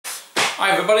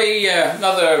Hi everybody,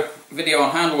 another video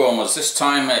on hand warmers. This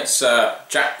time it's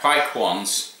Jack Pike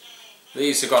ones.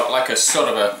 These have got like a sort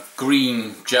of a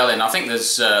green gel in. I think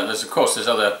there's of course there's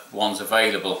other ones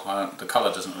available. The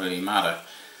colour doesn't really matter.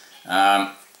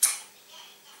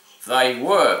 They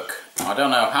work, I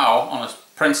don't know how, on a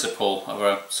principle of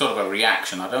a sort of a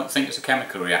reaction. I don't think it's a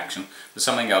chemical reaction, there's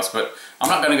something else, but I'm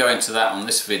not going to go into that on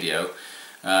this video.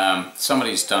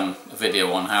 Somebody's done a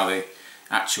video on how they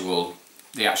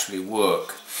actually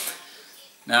work.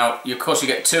 Now, of course, you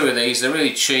get two of these. They're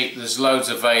really cheap. There's loads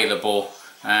available,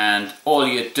 and all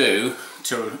you do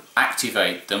to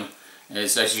activate them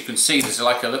is, as you can see, there's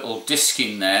like a little disc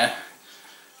in there.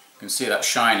 You can see that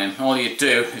shining. All you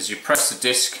do is you press the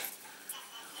disc.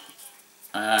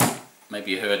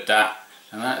 Maybe you heard that,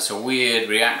 and that's a weird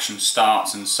reaction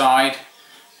starts inside,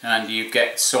 and you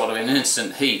get sort of an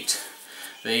instant heat.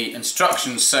 The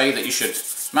instructions say that you should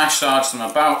massage them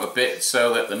about a bit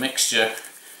so that the mixture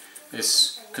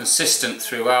is consistent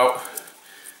throughout,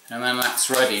 and then that's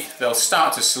ready. They'll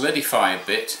start to solidify a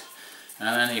bit, and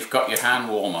then you've got your hand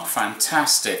warmer.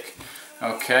 Fantastic.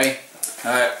 Okay,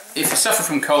 if you suffer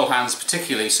from cold hands,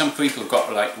 particularly some people have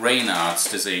got like Raynaud's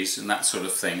disease and that sort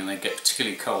of thing, and they get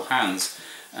particularly cold hands,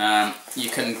 you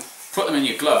can put them in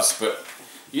your gloves, but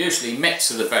usually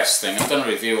mitts are the best thing. I've done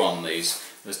a review on these.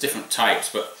 There's different types,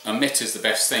 but a mitt is the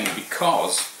best thing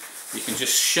because you can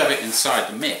just shove it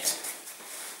inside the mitt.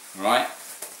 Right,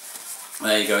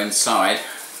 there you go, inside.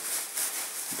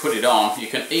 Put it on. You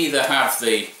can either have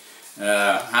the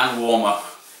hand warmer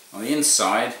on the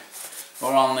inside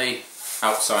or on the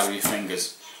outside of your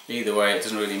fingers. Either way, it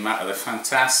doesn't really matter. They're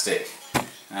fantastic.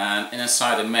 And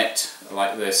inside a mitt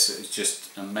like this, it's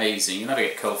just amazing. You never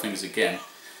get cold fingers again.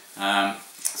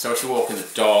 So if you're walking the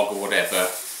dog or whatever,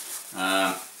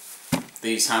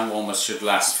 these hand warmers should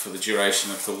last for the duration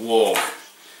of the walk,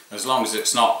 as long as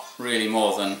it's not really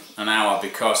more than an hour,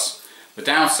 because the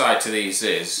downside to these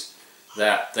is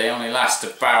that they only last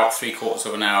about 3/4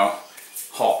 of an hour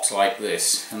hot like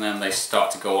this, and then they start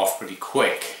to go off pretty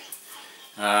quick.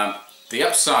 The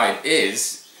upside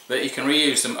is that you can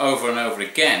reuse them over and over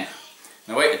again.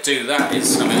 The way to do that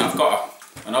is, I mean, I've got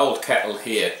an old kettle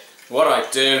here. What I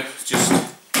do is just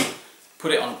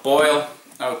put it on a boil.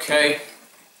 Okay,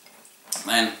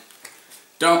 then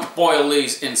don't boil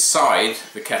these inside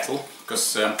the kettle,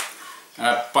 because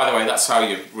by the way, that's how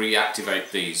you reactivate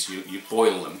these. You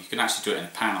boil them. You can actually do it in a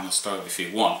pan on the stove if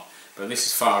you want, but this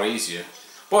is far easier.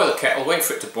 Boil the kettle, wait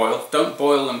for it to boil. Don't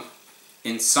boil them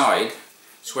inside,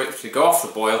 just wait for it to go off the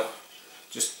boil.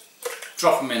 Just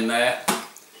drop them in there,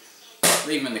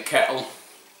 leave them in the kettle.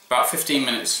 About 15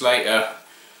 minutes later,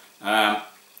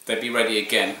 they'll be ready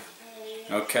again.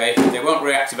 Okay, they won't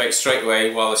reactivate straight away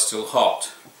while they're still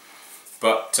hot,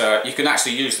 but you can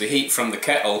actually use the heat from the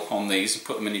kettle on these and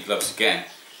put them in your gloves again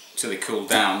until they cool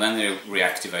down, then they'll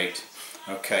reactivate.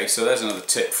 Okay, so there's another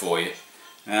tip for you.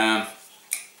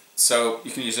 So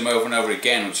you can use them over and over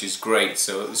again, which is great,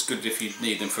 so it's good if you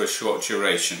need them for a short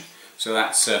duration. So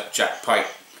that's Jack Pike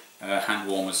hand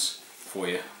warmers for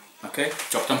you. Okay,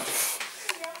 drop them.